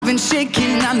been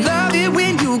shaking. I love it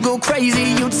when you go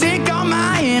crazy. You take all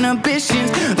my inhibitions.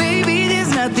 Baby,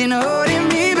 there's nothing holding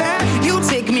me back. You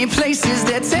take me places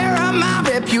that tear up my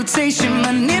reputation.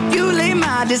 Manipulate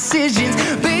my decisions.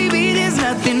 Baby, there's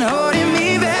nothing holding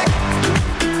me back.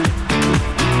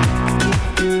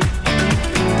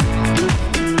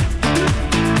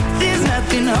 There's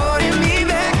nothing holding me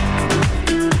back.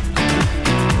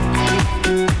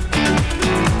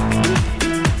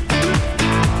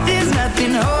 There's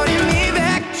nothing holding me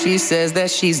back. She says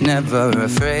that she's never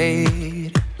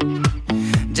afraid.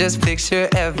 Just picture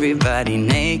everybody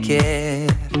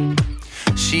naked.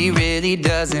 She really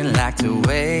doesn't like to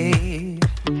wait.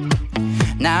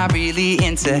 Not really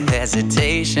into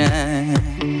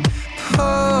hesitation.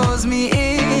 Pulls me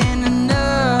in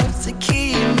enough to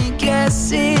keep me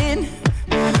guessing.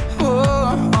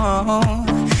 Oh,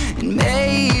 and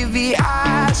maybe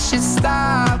I should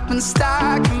stop and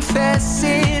start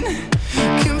confessing.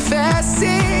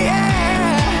 Confessing,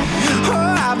 yeah.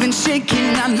 Oh, I've been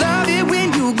shaking. I love it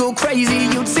when you go crazy.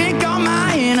 You take all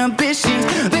my inhibitions.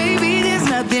 Baby, there's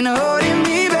nothing holding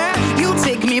me back. You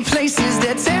take me places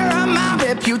that tear up my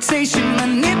reputation.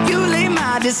 Manipulate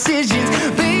my decisions.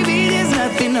 Baby, there's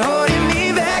nothing holding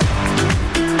me back.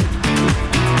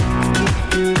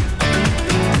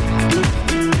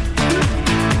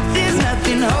 There's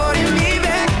nothing holding me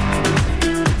back.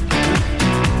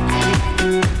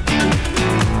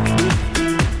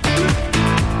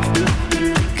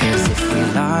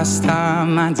 Lost our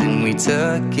minds and we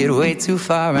took it way too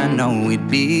far. I know we'd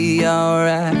be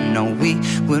alright. I know we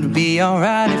would be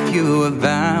alright if you were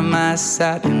by my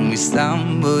side. And we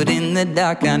stumbled in the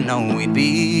dark. I know we'd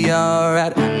be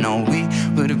alright. I know we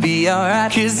would be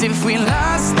alright. Cause if we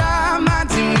lost our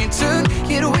minds and we took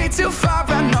it way too far,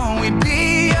 I know we'd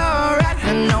be alright.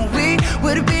 I know we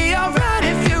would be alright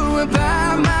if you were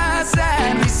by my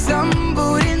side. We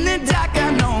stumbled in the dark.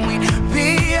 I know we'd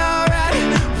be alright.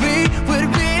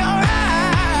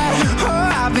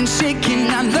 I've been shaking.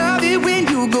 I love it when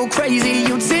you go crazy.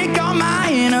 You take all my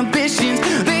inhibitions.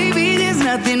 Baby, there's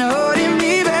nothing holding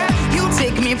me back. You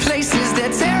take me places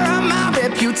that tear up my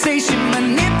reputation.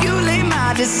 Manipulate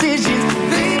my decisions.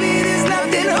 Baby, there's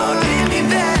nothing holding me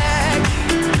back.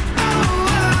 Oh.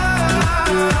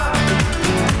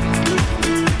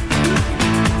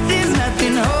 There's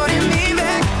nothing holding me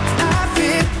back. I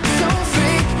feel so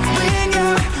free when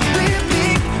you're with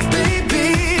me,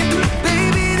 baby.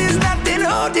 Baby, there's nothing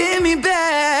holding me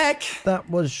back. That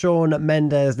was Shawn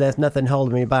Mendes, There's Nothing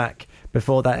Holding Me Back.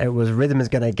 Before that, it was Rhythm Is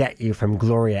Gonna Get You from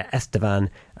Gloria Estefan,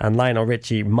 and Lionel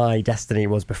Richie, My Destiny,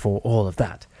 was before all of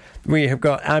that. We have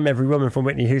got I'm Every Woman from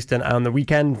Whitney Houston and The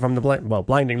Weeknd from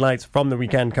Blinding Lights from The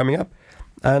Weeknd coming up.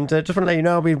 And just want to let you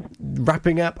know, I'll be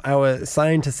wrapping up our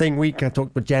Sign to Sing week. I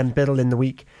talked with Jen Biddle in the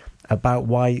week about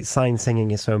why sign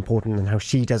singing is so important and how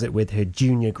she does it with her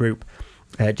junior group.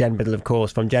 Jen Biddle, of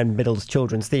course, from Jen Biddle's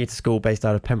Children's Theatre School based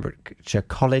out of Pembrokeshire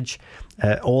College.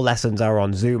 All lessons are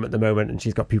on Zoom at the moment, and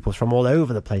she's got pupils from all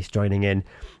over the place joining in.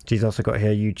 She's also got her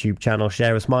YouTube channel,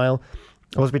 Share a Smile.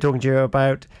 I'll also be talking to you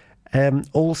about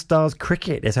All Stars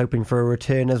Cricket is hoping for a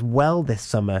return as well this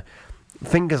summer.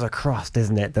 Fingers are crossed,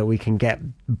 isn't it, that we can get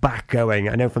back going.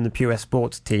 I know from the Pure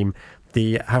Sports team,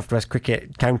 the Haverfordwest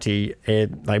Cricket County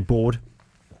board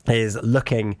is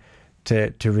looking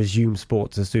to resume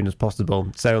sports as soon as possible.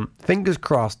 So fingers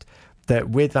crossed that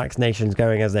with vaccinations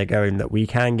going as they're going, that we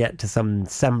can get to some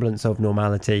semblance of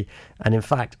normality. And in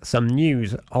fact, some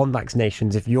news on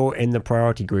vaccinations. If you're in the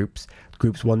priority groups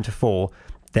 1 to 4,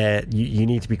 there you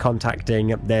need to be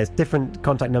contacting. There's different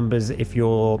contact numbers if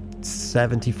you're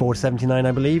 74 to 79,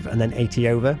 I believe, and then 80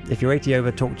 over. If you're 80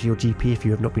 over, talk to your GP if you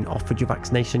have not been offered your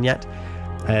vaccination yet.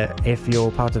 If you're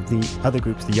part of the other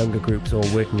groups, the younger groups, or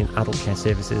working in adult care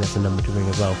services, that's a number to ring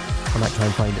as well. I might try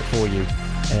and find it for you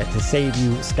to save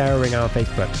you scouring our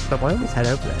Facebook. But by all means, head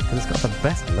over there because it's got the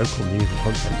best local news and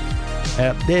content.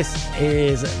 This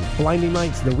is Blinding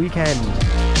Lights, The Weeknd.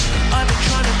 I've been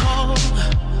trying to call.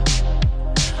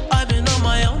 I've been on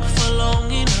my own for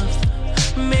long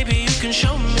enough. Maybe you can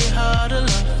show me how to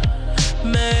love.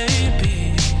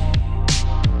 Maybe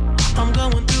I'm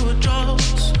going through a drought.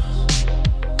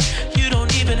 You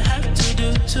don't even have to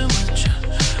do too much.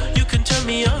 You can turn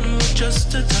me on with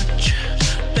just a touch,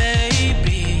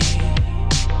 baby.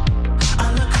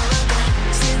 I look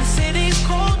around, since city's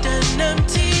cold and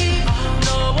empty.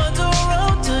 No one's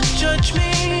around to judge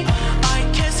me. I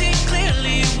can see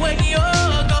clearly when you're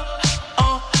gone.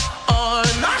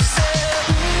 And I said,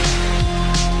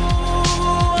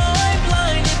 ooh, I'm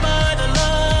blinded by the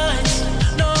lights.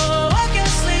 No, I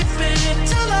can't sleep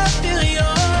until I feel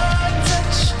your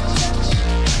touch.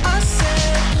 I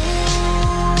said,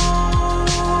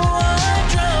 ooh,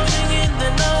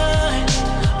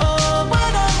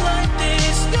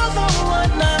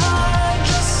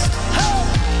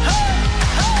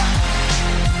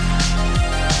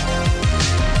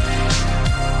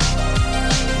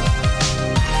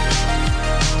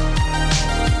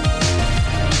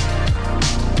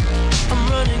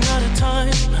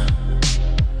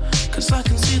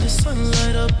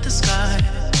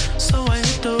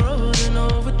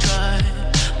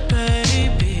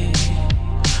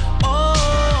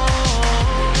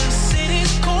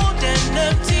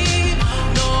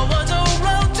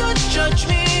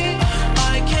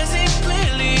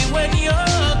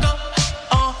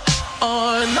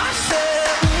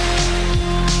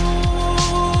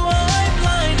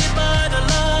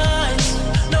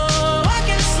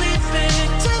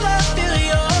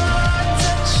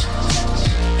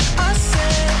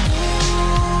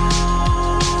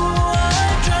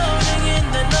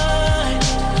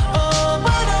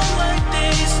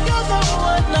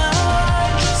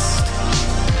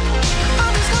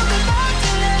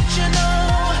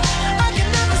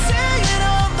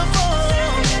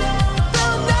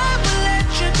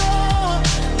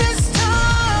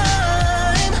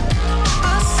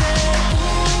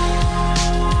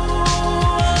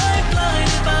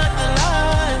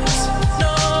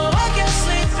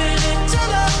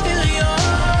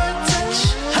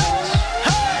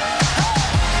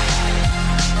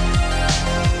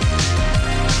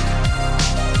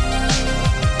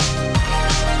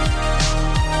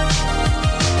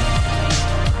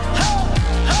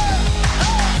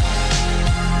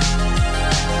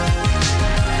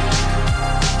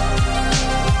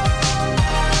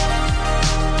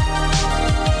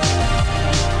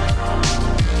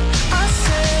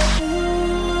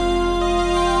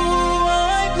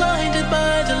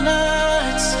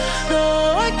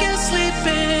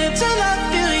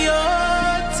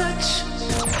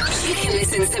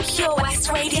 Listen to Pure West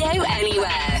Radio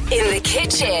anywhere. In the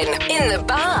kitchen, in the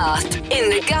bath, in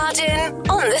the garden,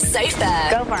 on the sofa.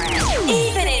 Go for it.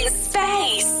 Even in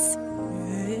space.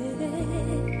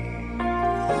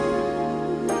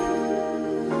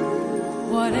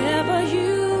 Whatever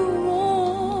you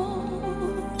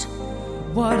want,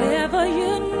 whatever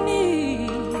you need,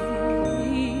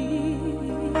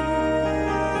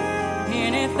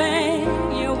 anything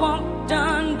you want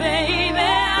done, baby,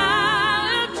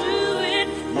 I'll do it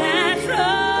naturally.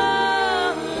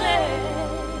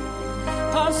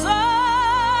 'Cause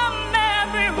I'm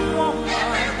every woman.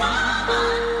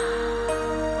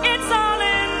 It's all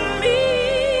in me.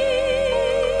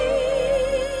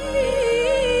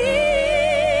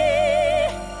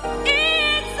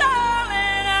 It's all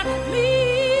in me.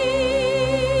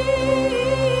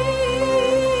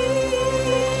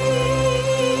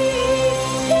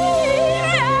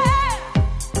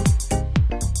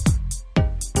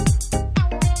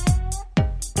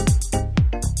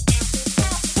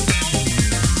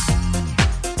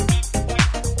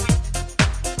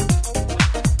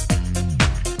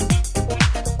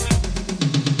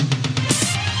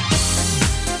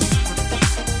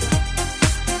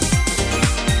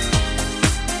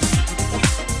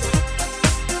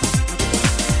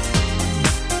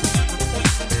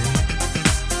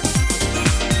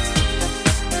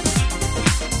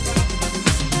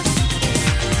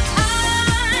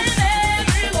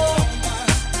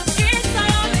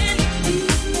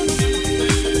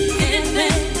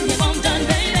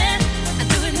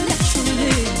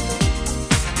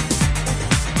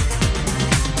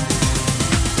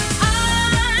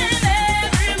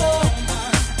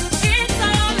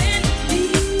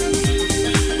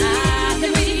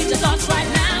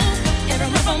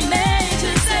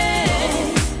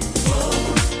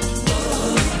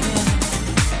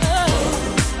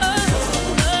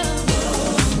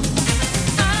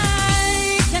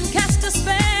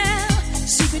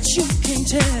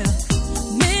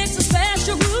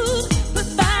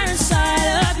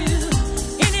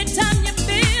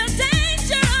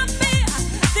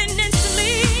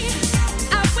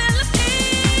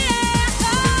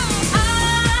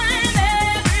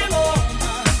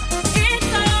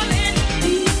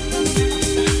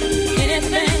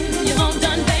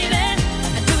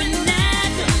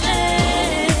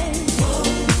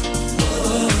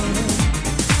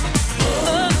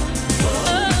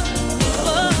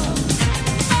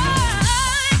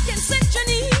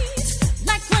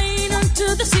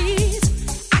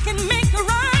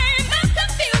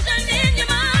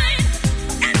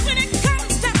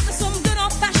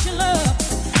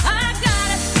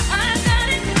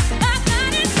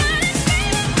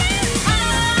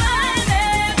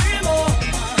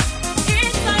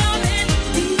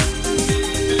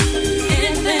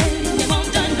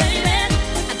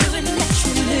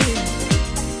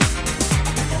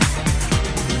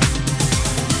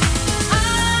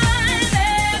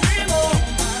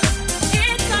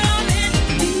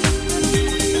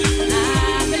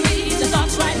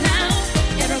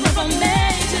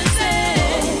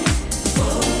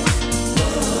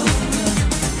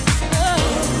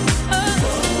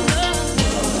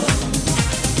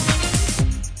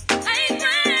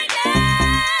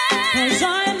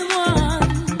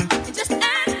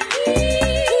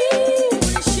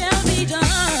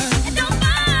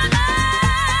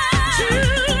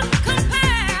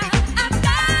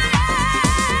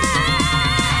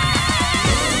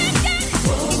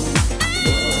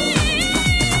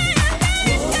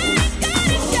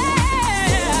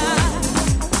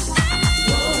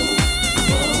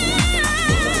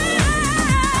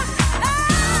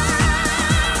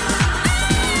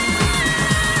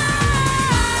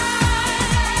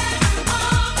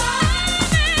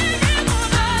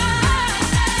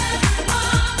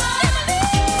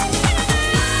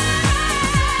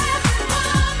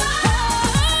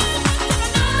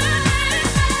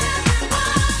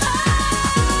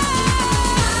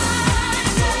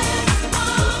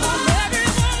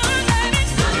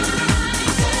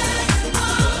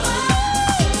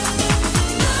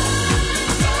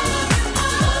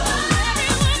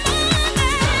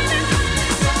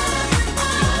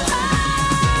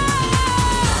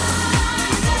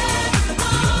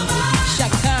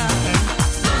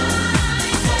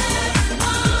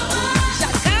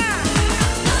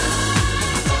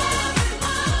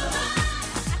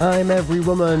 I'm Every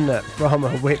Woman from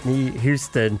Whitney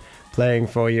Houston playing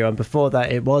for you. And before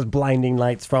that, it was Blinding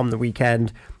Lights from The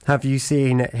Weeknd. Have you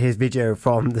seen his video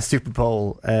from the Super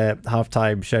Bowl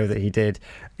halftime show that he did?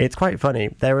 It's quite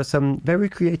funny. There are some very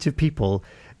creative people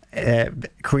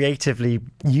creatively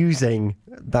using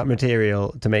that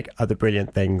material to make other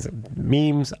brilliant things.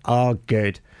 Memes are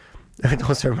good. It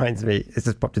also reminds me, it's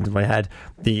just popped into my head,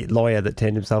 the lawyer that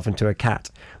turned himself into a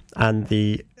cat, and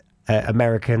the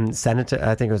American senator,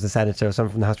 I think it was a senator or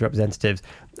someone from the House of Representatives,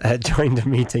 joined a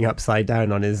meeting upside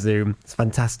down on his Zoom. It's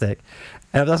fantastic.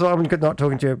 That's what I'm not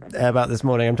talking to you about this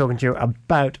morning. I'm talking to you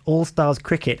about All-Stars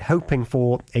Cricket, hoping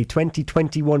for a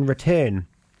 2021 return.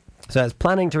 So it's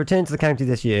planning to return to the county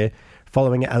this year,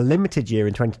 following a limited year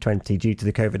in 2020 due to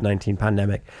the COVID-19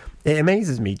 pandemic. It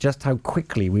amazes me just how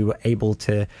quickly we were able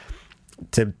to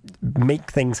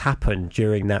make things happen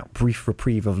during that brief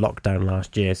reprieve of lockdown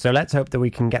last year. So let's hope that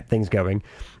we can get things going.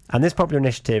 And this popular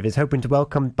initiative is hoping to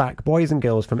welcome back boys and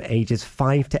girls from ages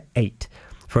 5 to 8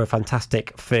 for a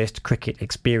fantastic first cricket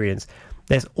experience.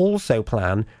 There's also a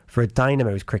plan for a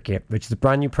Dynamos Cricket, which is a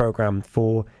brand new programme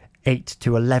for 8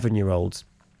 to 11-year-olds.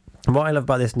 And what I love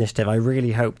about this initiative, I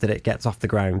really hope that it gets off the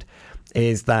ground,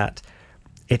 is that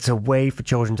it's a way for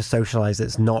children to socialise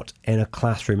that's not in a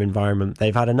classroom environment.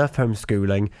 They've had enough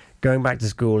homeschooling. Going back to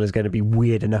school is going to be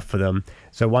weird enough for them.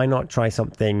 So why not try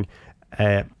something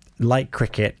like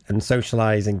cricket and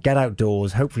socialise and get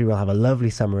outdoors? Hopefully we'll have a lovely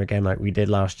summer again like we did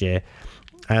last year.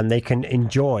 And they can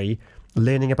enjoy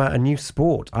learning about a new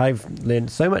sport. I've learned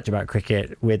so much about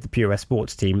cricket with the Pure West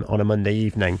sports team on a Monday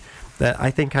evening that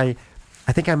I think I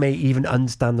may even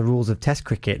understand the rules of Test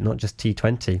cricket, not just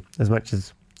T20, as much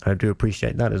as I do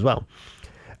appreciate that as well.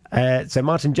 So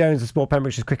Martin Jones, the Sport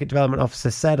Pembrokeshire's Cricket Development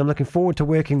Officer, said, "I'm looking forward to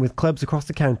working with clubs across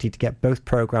the county to get both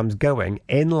programmes going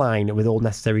in line with all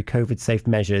necessary COVID-safe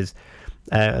measures."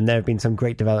 And there have been some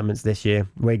great developments this year.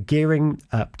 We're gearing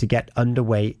up to get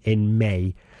underway in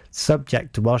May,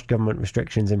 subject to Welsh Government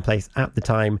restrictions in place at the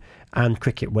time and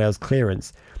Cricket Wales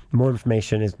clearance. More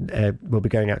information will be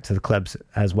going out to the clubs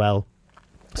as well.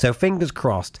 So fingers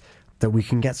crossed that we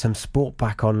can get some sport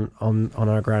back on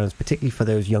our grounds, particularly for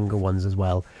those younger ones as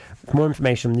well. For more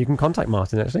information, you can contact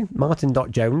Martin, actually,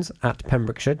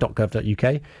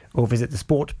 martin.jones@pembrokeshire.gov.uk, or visit the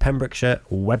Sport Pembrokeshire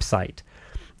website.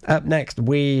 Up next,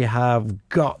 we have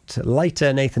got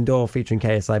Lighter, Nathan Dorr featuring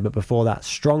KSI, but before that,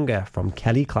 Stronger from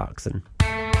Kelly Clarkson.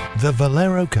 The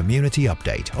Valero Community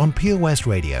Update on Pure West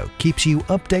Radio keeps you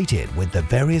updated with the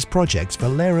various projects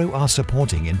Valero are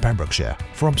supporting in Pembrokeshire,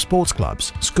 from sports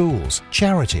clubs, schools,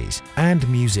 charities and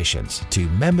musicians to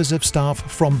members of staff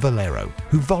from Valero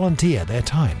who volunteer their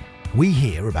time. We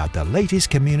hear about the latest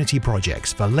community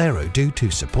projects Valero do to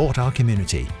support our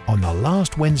community on the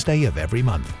last Wednesday of every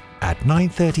month at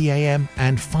 9:30am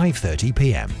and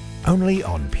 5:30pm, only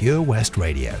on Pure West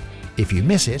Radio. If you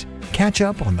miss it, catch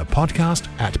up on the podcast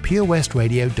at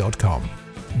purewestradio.com.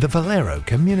 The Valero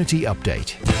Community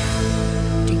Update.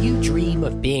 Do you dream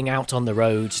of being out on the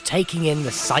road, taking in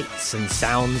the sights and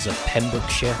sounds of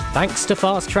Pembrokeshire? Thanks to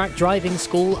Fast Track Driving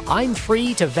School, I'm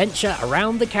free to venture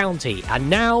around the county, and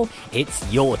now it's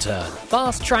your turn.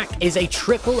 Fast Track is a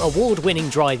triple award-winning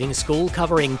driving school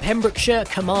covering Pembrokeshire,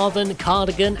 Carmarthen,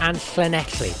 Cardigan and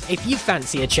Llanelli. If you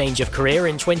fancy a change of career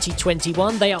in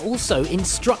 2021, they are also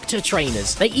instructor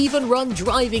trainers. They even run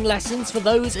driving lessons for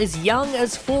those as young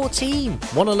as 14.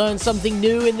 Want to learn something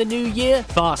new in the new year?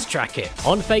 Fast Track it.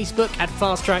 On Facebook at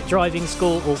Fast Track Driving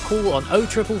School or call on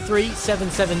 0333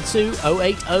 772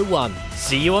 0801.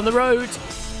 See you on the road.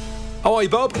 Oh, hi,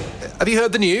 Bob. Have you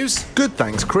heard the news? Good,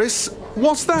 thanks, Chris.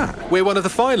 What's that? We're one of the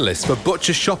finalists for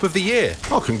Butcher's Shop of the Year.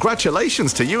 Oh,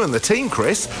 congratulations to you and the team,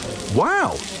 Chris.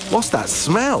 Wow, what's that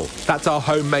smell? That's our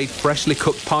homemade freshly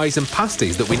cooked pies and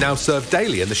pasties that we now serve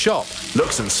daily in the shop.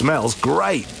 Looks and smells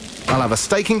great. I'll have a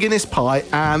steak and Guinness pie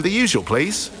and the usual,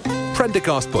 please.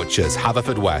 Prendergast Butchers,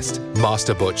 Haverfordwest.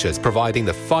 Master Butchers, providing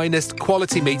the finest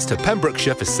quality meats to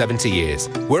Pembrokeshire for 70 years.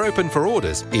 We're open for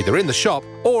orders, either in the shop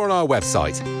or on our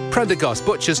website,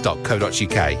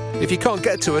 prendergastbutchers.co.uk. If you can't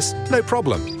get to us, no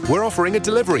problem. We're offering a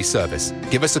delivery service.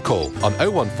 Give us a call on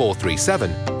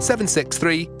 01437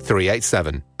 763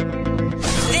 387.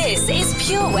 This is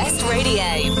Pure West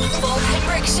Radio. For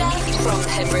Pembrokeshire, from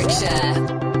Pembrokeshire.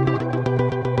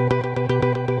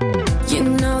 You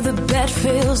know the bed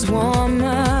feels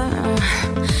warmer,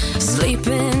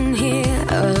 sleeping here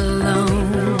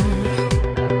alone.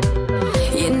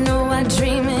 You know I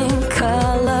dream in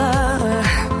color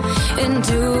and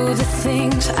do the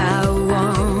things I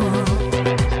want.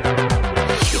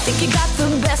 You think you got the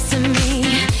best of me,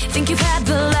 think you've had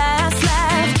the last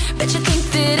laugh, bet you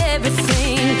think that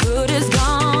everything good is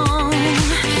gone.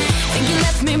 Think you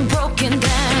left me broken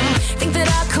down, think that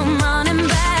I'll come running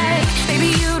back. Baby,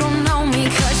 you don't know me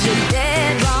 'cause you're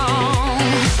dead wrong.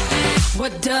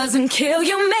 What doesn't kill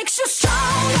you makes you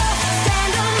stronger.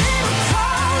 Stand a little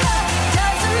taller.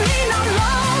 Doesn't mean I'm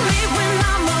lonely when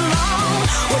I'm alone.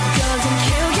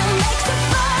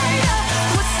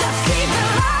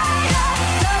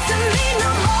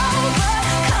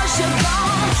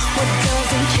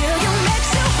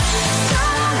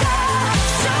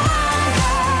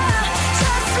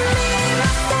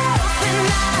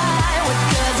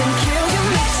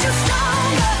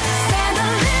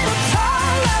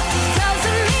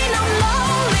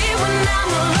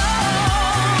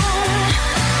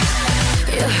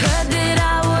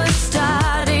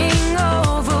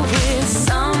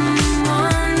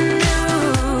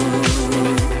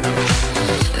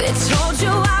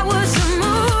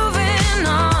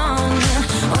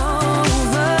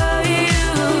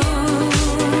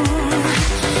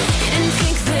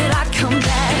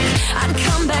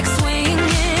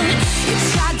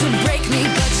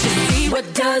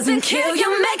 doesn't kill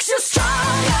you makes you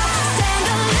stronger. Stand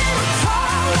a little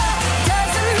taller.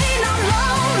 Doesn't mean I'm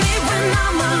lonely when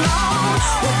I'm alone.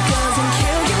 What doesn't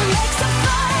kill you makes a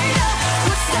fighter.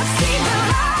 Footsteps even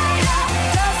lighter.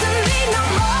 Doesn't mean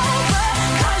I'm over,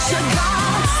 'cause you're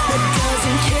gone. What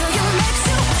doesn't kill you makes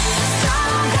you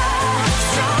stronger,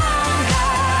 stronger.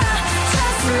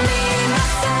 Just me,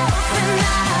 myself, and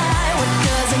I. What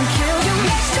doesn't kill you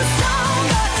makes you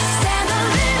stronger. Stand a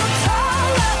little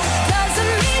taller.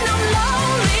 Doesn't mean I'm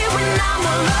lonely when I'm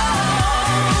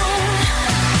alone.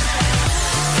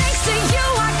 Thanks to you,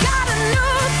 I got a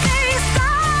new thing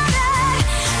started.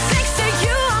 Thanks to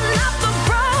you, I'm not the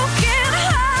broken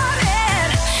hearted.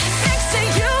 Thanks to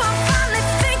you, I'm finally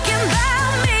thinking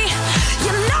about me.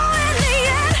 You know, in the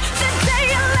end, the day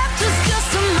you left was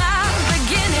just my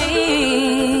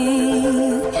beginning.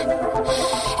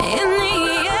 In the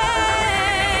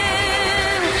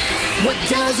end, what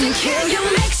doesn't kill you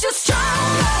makes you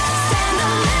stronger. Stand a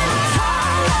little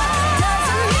taller.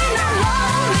 Doesn't mean I'm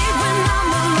lonely when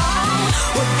I'm alone.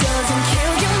 What doesn't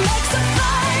kill you makes a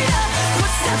fighter.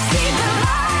 Footsteps even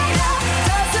lighter.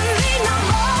 Doesn't mean I'm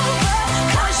over,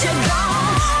 'cause you're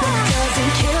gone. What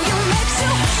doesn't kill you makes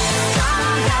you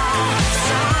stronger,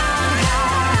 stronger.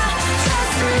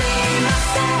 Just me,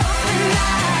 myself, and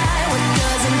I. What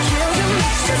doesn't kill you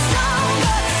makes you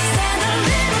stronger. Stand a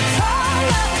little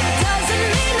taller. Doesn't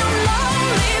mean I'm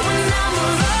lonely when I'm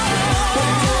alone.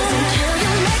 What doesn't kill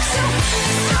you makes you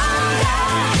stronger,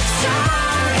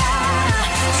 stronger.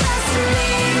 Just me,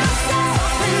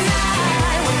 myself, and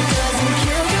I. What doesn't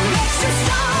kill you makes you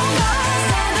stronger.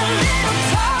 Stand a little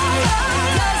taller.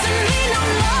 Doesn't mean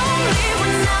I'm lonely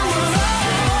when I'm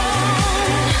alone.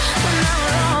 When I'm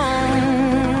alone.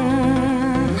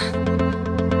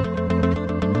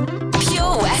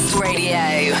 Pure West Radio.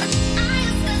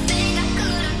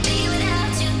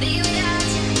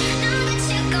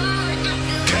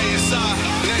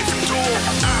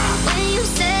 When you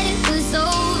said it was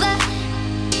over,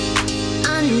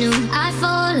 I knew I'd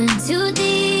fallen too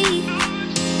deep.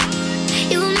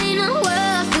 You made my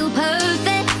world feel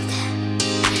perfect,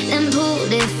 then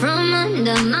pulled it from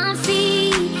under my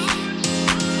feet.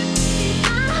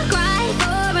 I cried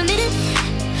for a minute,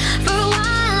 for a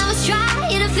while I was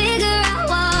trying to figure out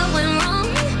what went wrong.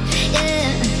 Yeah,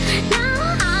 now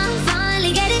I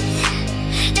finally get it,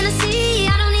 and I see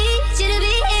I don't need you to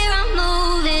be here. I'm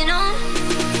moving on.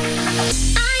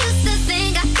 I used to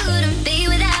think I couldn't be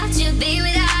without you, be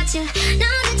without you.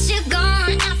 Now that you're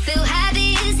gone, I feel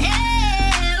happy as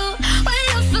hell. Wait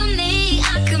up for me,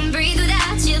 I can breathe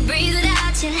without you, breathe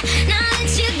without you. Now that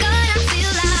you're gone, I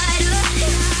feel lighter.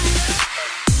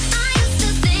 I used to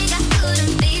think I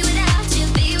couldn't be without you,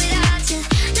 be without you.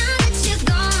 Now that you're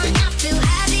gone, I feel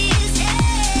happy as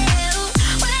hell.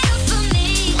 Wait up for me,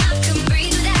 I can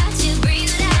breathe without you,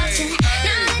 breathe without you.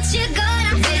 Now that you're gone,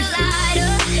 I feel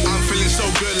lighter. I'm feeling so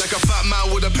good like a fat man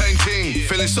with a painting.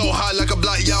 Feeling so high like a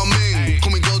black Yao Ming.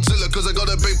 Call me Godzilla 'cause I got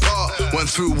a big part. Went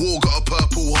through war, got a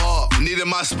purple heart. Needed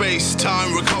my space,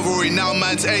 time, recovery. Now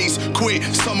man's ace. Quit,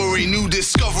 summary, new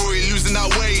discovery. Losing that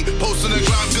weight. Post on the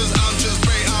ground 'cause I'm just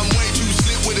bait. I'm way too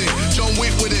slick with it. John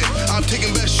Wick with it. I'm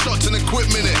taking best shots and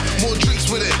equipment it. More drinks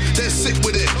with it. They're sick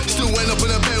with it. Still end up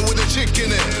in a bed with a chick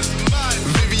in it.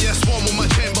 VVS one with my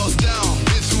chain boss down.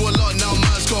 Been through a lot, now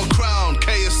man's got a crown.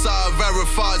 KSI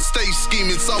verified, stay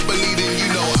scheming, some bleeding, you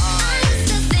know I. Used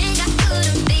to think I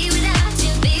couldn't be without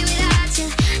you, be without you.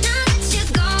 Now that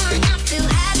you're gone, I feel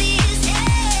happy as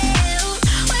hell.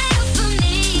 Wait up for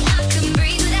me, I can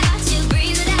breathe without you,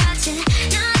 breathe without you.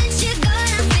 Now that you're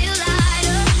gone, I feel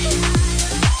lighter.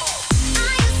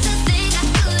 I used to think I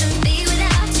couldn't be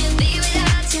without you, be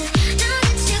without you. Now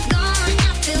that you're gone,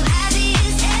 I feel happy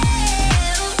as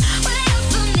hell. Wait up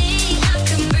for me, I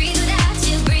can breathe without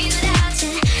you, breathe without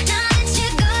you. Now that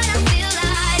you're gone, I feel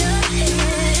lighter.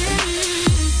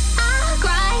 I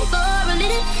cried for a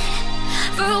minute,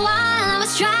 for a while I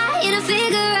was trying to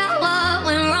figure out what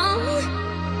went wrong.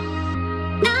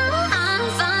 Now I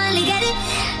finally get it,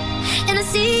 and I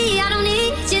see I don't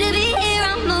need you to be here.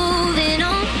 I'm moving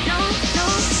on. No, no,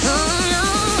 no, no.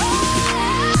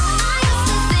 I used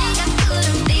to think I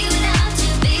couldn't be without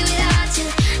you, be without you.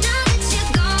 Now that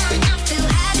you're gone, I feel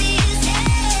happy as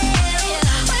hell.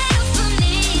 Wait up for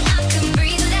me, I can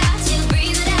breathe without you,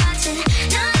 breathe without you.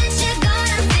 Now that you're gone,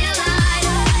 I feel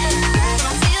lighter.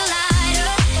 I feel lighter.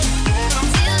 I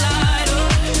feel lighter.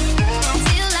 I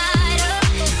feel lighter.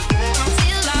 I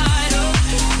feel lighter.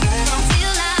 I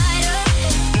feel lighter.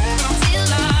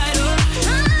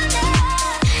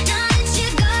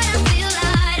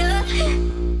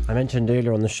 mentioned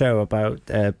earlier on the show about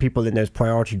people in those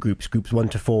priority groups 1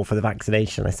 to 4 for the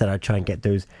vaccination. I said I'd try and get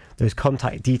those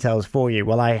contact details for you.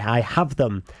 Well, I have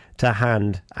them to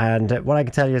hand, and what I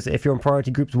can tell you is if you're in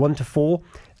priority groups 1 to 4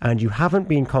 and you haven't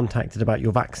been contacted about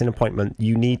your vaccine appointment,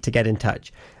 you need to get in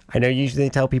touch. I know usually they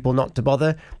tell people not to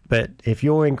bother, but if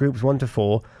you're in groups 1 to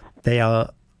 4, they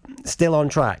are still on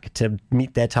track to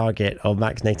meet their target of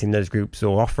vaccinating those groups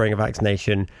or offering a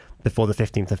vaccination before the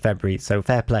 15th of February, so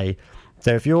fair play.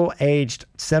 So if you're aged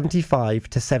 75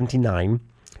 to 79,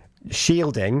 are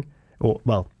shielding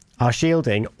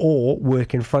or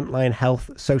work in frontline health,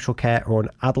 social care or an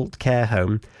adult care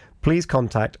home, please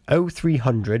contact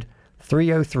 0300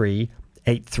 303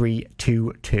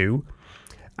 8322.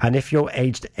 And if you're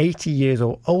aged 80 years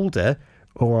or older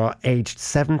or are aged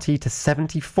 70 to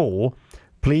 74,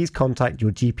 please contact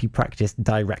your GP practice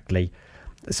directly.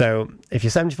 So if you're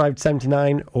 75 to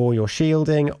 79 or you're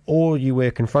shielding or you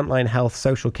work in frontline health,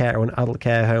 social care or an adult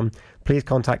care home, please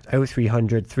contact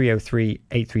 0300 303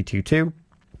 8322.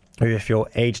 Or if you're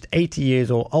aged 80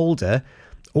 years or older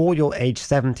or you're aged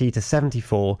 70 to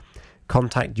 74,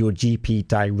 contact your GP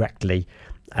directly.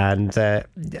 And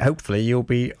hopefully you'll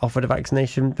be offered a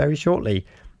vaccination very shortly.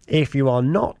 If you are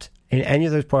not in any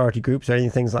of those priority groups or any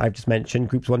things that I've just mentioned,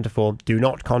 groups 1 to 4, do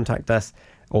not contact us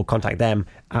or contact them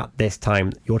at this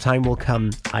time. Your time will come,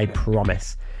 I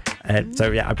promise.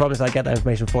 So yeah, I promise I'll get that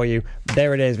information for you.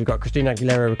 There it is. We've got Christina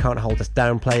Aguilera, We Can't Hold Us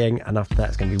Down playing, and after that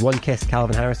it's going to be One Kiss,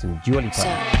 Calvin Harris and Dua Lipa. So,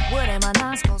 what am I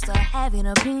not supposed to have an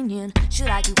opinion? Should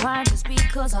I keep quiet just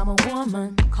because I'm a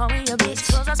woman? Call me a bitch,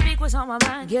 cause I speak what's on my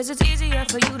mind. Guess it's easier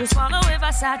for you to swallow if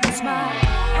I sat and smile.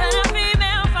 When a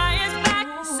female fires back,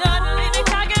 suddenly they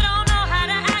target don't know how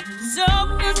to act. So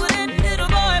here's what any little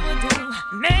boy would do,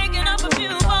 making up a few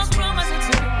false promises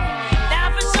to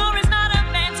that for sure is not a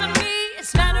man to me.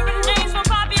 It's flattering names for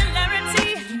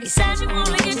popularity. He says you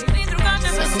only get your feet through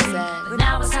controversy, but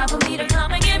now it's time for me to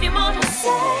come and give you more to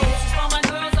say. This is for my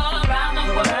girls all around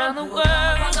the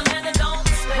world. For the men that don't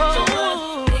respect your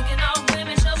worth, thinking all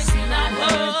women should be seen like her.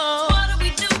 So what do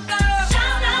we do, girl?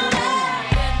 Shout out loud,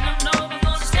 letting them know we're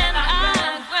gonna stand our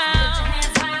ground. Put your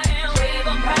hands high and wave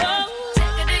them proud.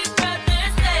 Take a deep breath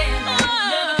and say,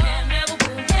 never can, never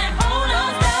will, can't hold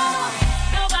us down.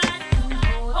 Nobody can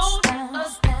hold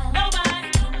us down. Nobody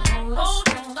can hold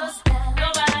us down.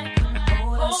 Nobody can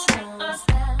hold us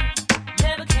down.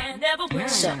 Never can, never will.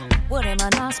 So, what am I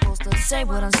not supposed to say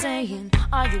what I'm saying?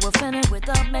 Are you offended with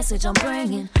the message I'm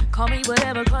bringing? Call me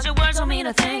whatever, cause your words don't mean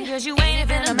a thing. Cause you ain't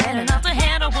even a man enough to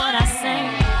handle what I say.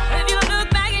 If you look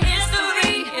back at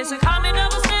history, it's a common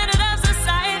double standard of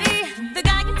society. The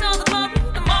guy can tell the glory,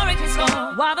 the more he can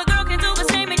score, while the girl can do the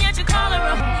same and yet you call her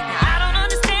a hoe. Now I don't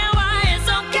understand why it's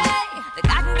okay. The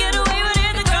guy can get away with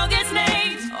it, the girl gets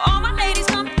named. All my ladies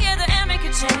come together and make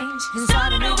a change. And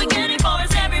start a new beginning for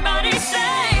us, everybody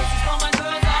say. This is for my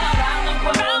girls all around the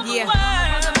world. Yeah.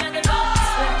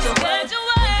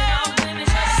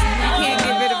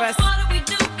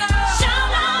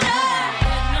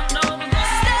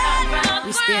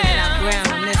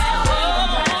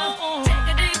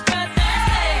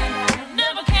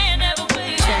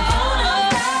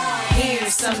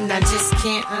 I just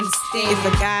can't understand. If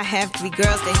a guy have 3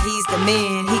 girls, then he's the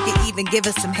man. He could even give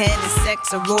us some head and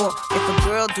sex or raw. If a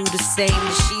girl do the same,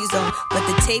 then she's on. But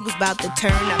the table's about to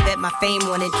turn. I bet my fame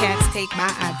on it. Cats take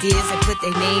my ideas and put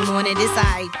their name on it. It's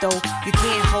alright though. You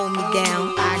can't hold me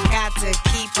down. I got to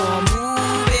keep on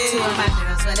moving. 2 of my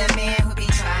girls with a man who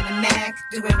be trying to mac.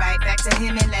 Do it right back to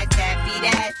him and let that be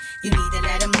that. You need to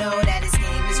let him know that his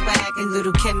game is whack. And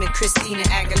little Kim and Christina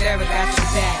Aguilera got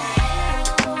your back.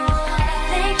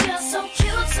 Think you're so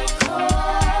cute, so cool.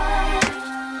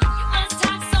 You must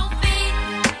talk so big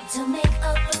to make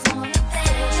up for small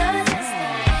things. You're just a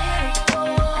miracle.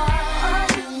 All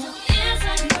you do is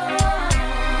ignore.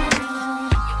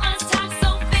 You must talk so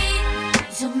big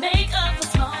to make up for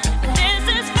small things.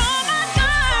 This is for my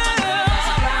girls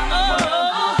around the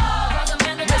world.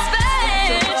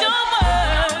 Respect your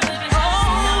word.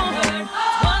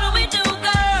 What do we do,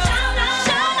 girl? Shout out,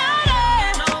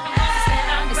 stand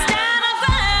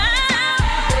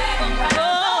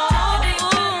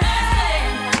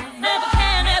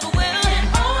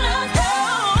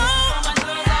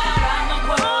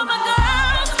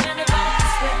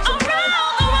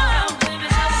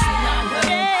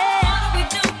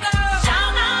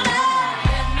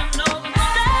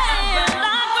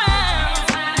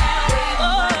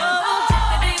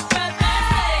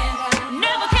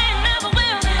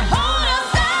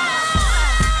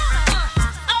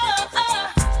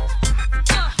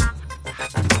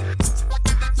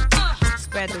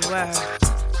Spread the word.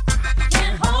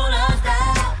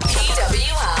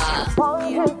 PWR.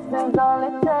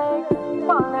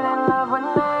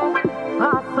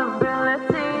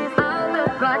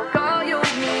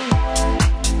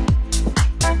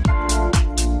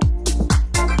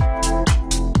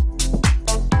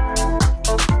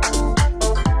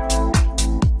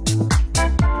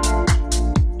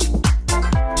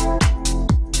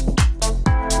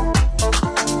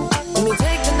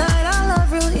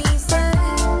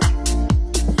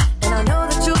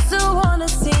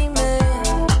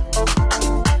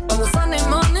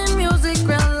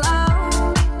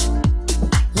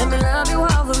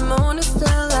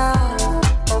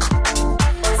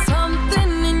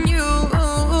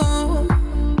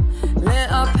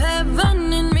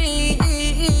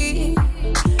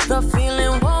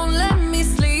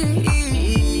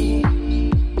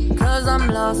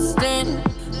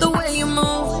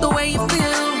 way you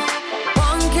feel.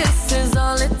 One kiss is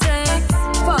all it takes.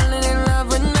 Falling in love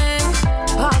with me.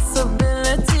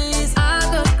 Possibilities. I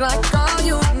look like all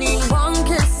you need. One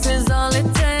kiss is all it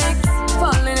takes.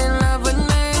 Falling in love with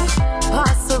me.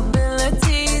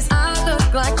 Possibilities. I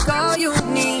look like all you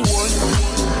need.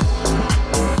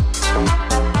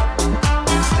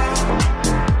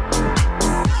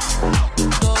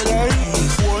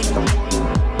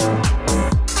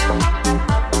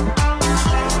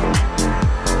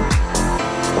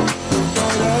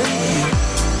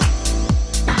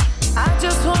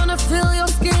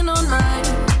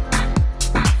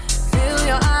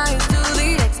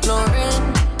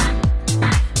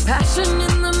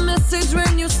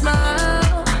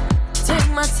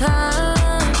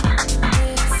 Time.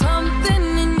 Something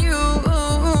in you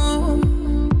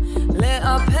lit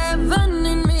up heaven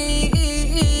in me.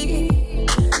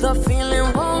 The feeling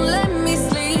won't let me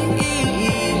sleep,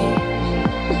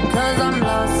 'cause I'm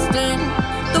lost in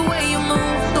the way you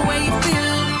move, the way you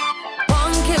feel.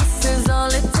 One kiss is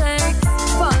all it takes.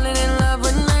 Falling in love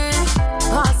with me.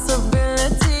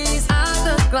 Possibilities. I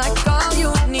look like all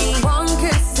you need. One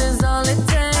kiss is all it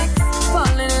takes.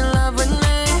 Falling in love with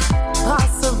me.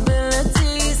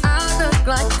 Possibilities, I look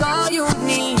like all you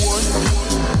need.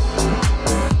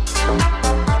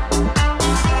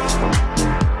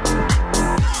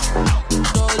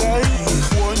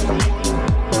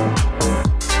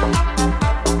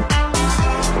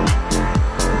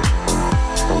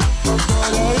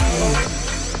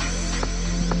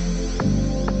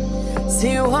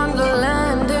 See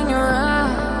wonderland in your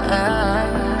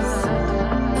eyes.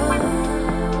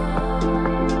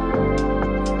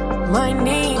 Might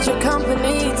need your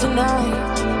company tonight.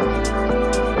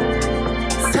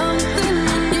 Something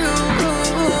in you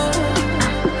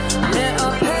lit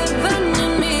up heaven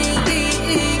in me.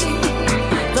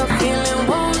 The feeling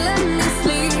won't let me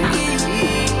sleep,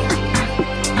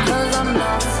 'cause I'm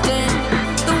lost in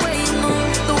the way you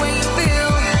move, the way you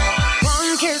feel.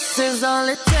 One kiss is all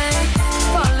it takes.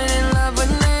 Falling in love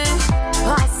with me.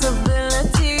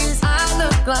 Possibilities. I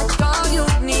look like all you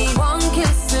need. One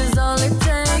kiss is all it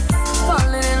takes.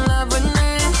 Falling in love with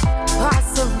me.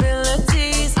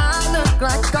 Possibilities. I look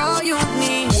like all you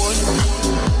need.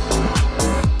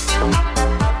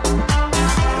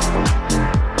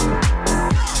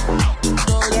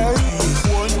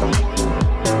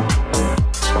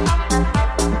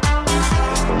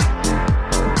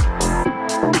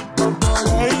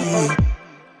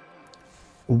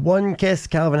 One Kiss,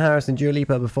 Calvin Harris and Dua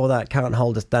Lipa. Before that, Can't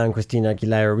Hold Us Down, Christina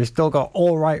Aguilera. We've still got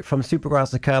All Right from Supergrass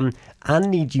to come,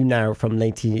 and Need You Now from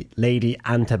Lady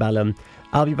Antebellum.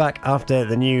 I'll be back after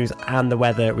the news and the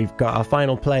weather. We've got our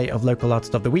final play of Local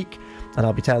Artist of the Week, and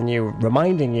I'll be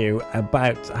reminding you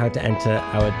about how to enter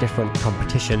our different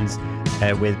competitions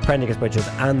with Prendergast Butchers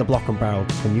and the Block and Barrel.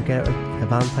 When you get a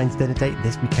Valentine's dinner date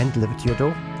this weekend delivered to your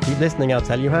door, keep listening, I'll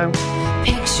tell you how.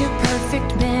 Picture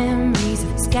perfect memories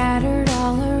scattered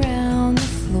all around the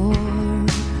floor.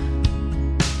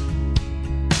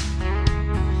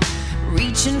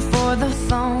 Reaching for the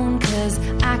phone 'cause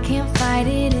I can't fight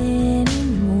it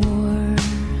anymore.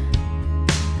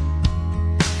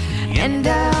 And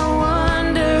I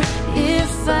wonder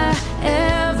if I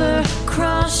ever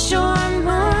cross your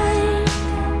mind.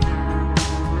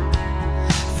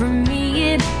 For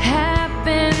me it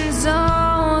happens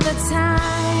all the time.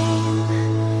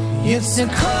 It's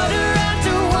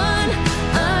 1:15.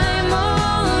 I'm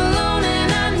all alone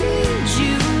and I need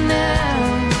you now.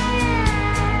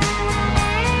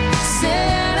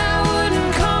 Said I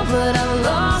wouldn't call, but I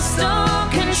lost all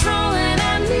control and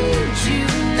I need you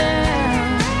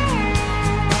now.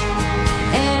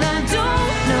 And I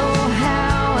don't know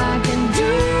how I can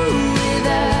do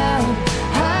without.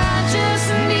 I just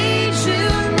need you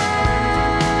now.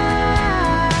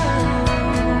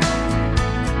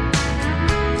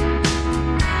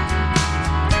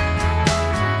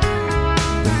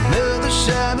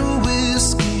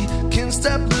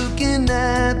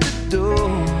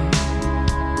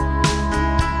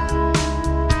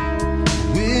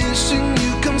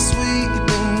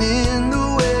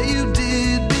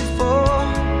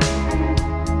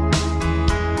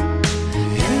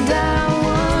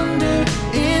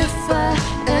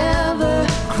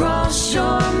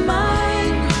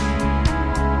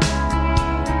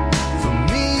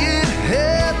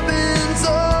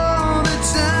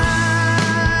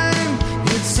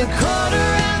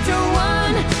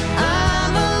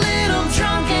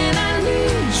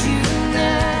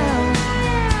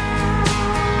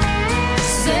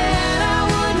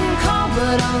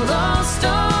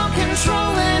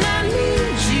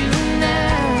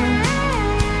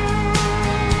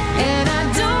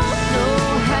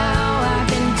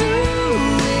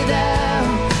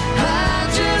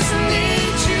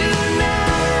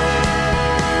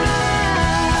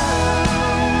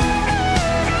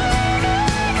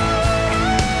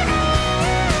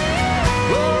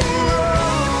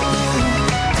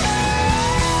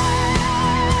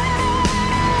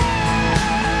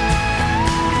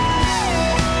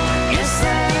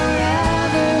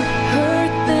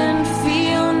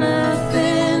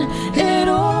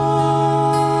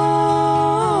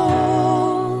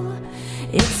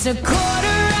 It's 1:15.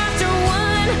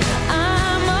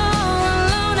 I'm all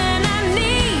alone and I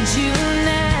need you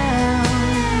now.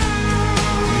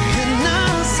 And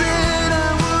I said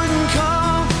I wouldn't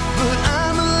call, but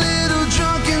I'm a little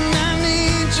drunk and I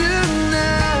need you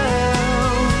now.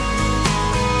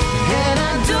 And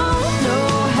I don't know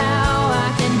how I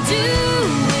can do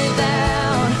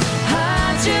without.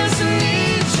 I just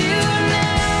need you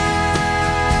now.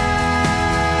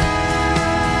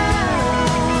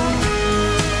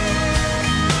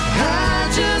 I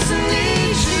just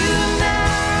need you now.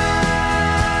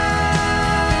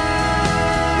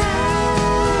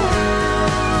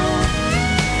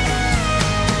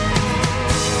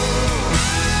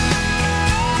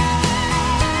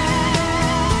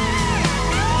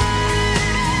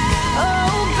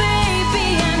 Oh, baby,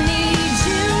 I need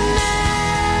you now.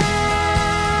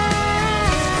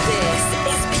 This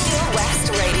is Pure West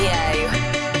Radio.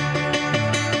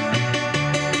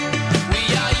 We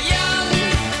are young,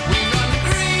 we run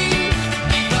green,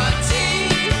 keep our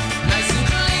teeth nice and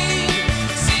clean.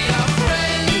 See our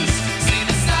friends, see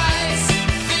the sights,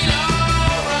 feel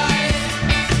alright.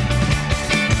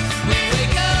 We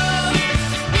wake up,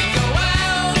 we go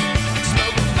out,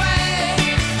 smoke a fag,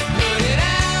 put it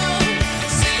out.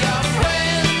 See our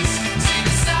friends, see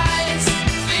the sights,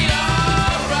 feel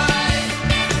alright.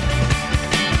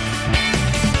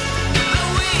 Are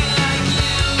we like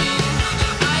you?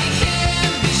 I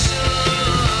can't be sure.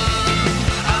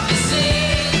 I've been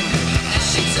seeing as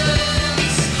she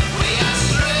turns. We are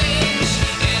strange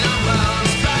in our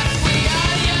worlds, but we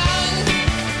are young.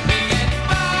 We get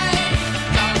by,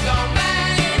 can't go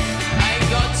back. Ain't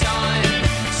got time,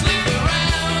 sleep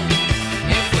around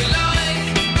if we like,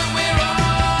 but we're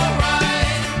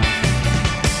alright.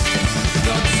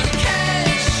 Got some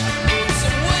cash, bought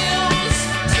some wheels,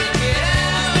 took it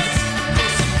out,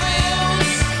 got some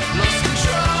feels, lost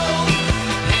control,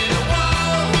 hit a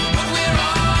wall, but we're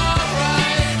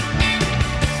alright.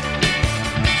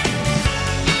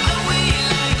 Are we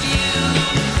like you?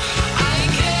 I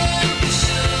can't be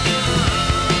sure.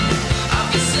 I've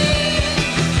been seeing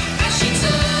as she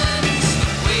turns.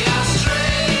 We are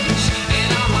strange in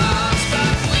our worlds,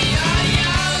 but we are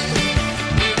young.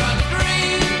 We run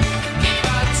green, keep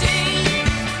our teeth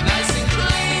nice and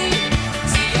clean.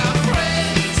 See our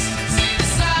friends, see the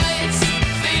sights,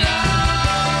 feel alright.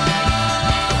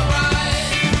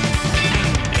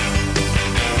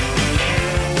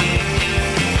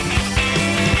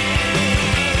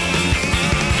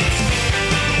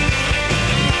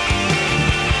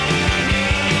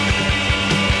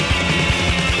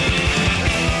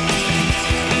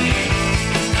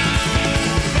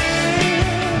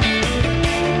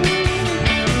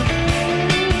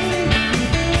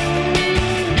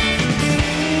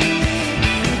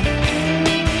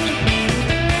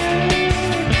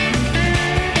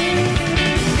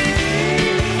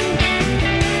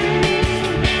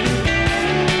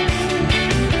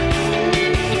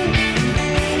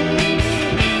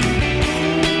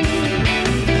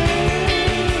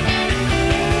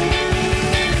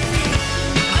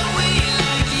 Are we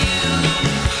like you?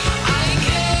 I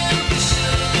can't be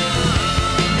sure.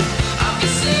 I've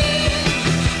been seeing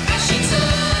as she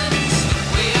turns.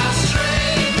 We are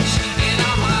strange in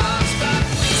our worlds, but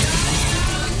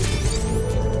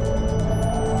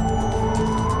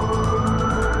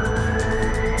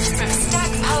From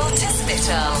Stackpole to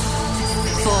Spittal.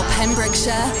 For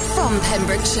Pembrokeshire, from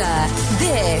Pembrokeshire,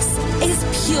 this is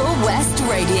Pure West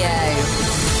Radio.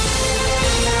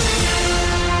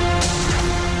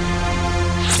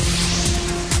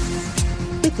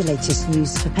 With the latest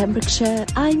news for Pembrokeshire,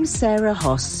 I'm Sarah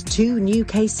Hoss. 2 new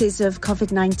cases of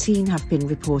COVID-19 have been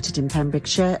reported in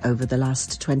Pembrokeshire over the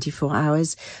last 24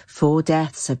 hours. 4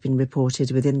 deaths have been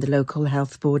reported within the local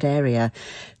health board area.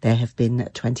 There have been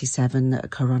 27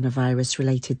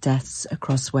 coronavirus-related deaths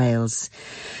across Wales.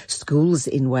 Schools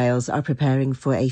in Wales are preparing for a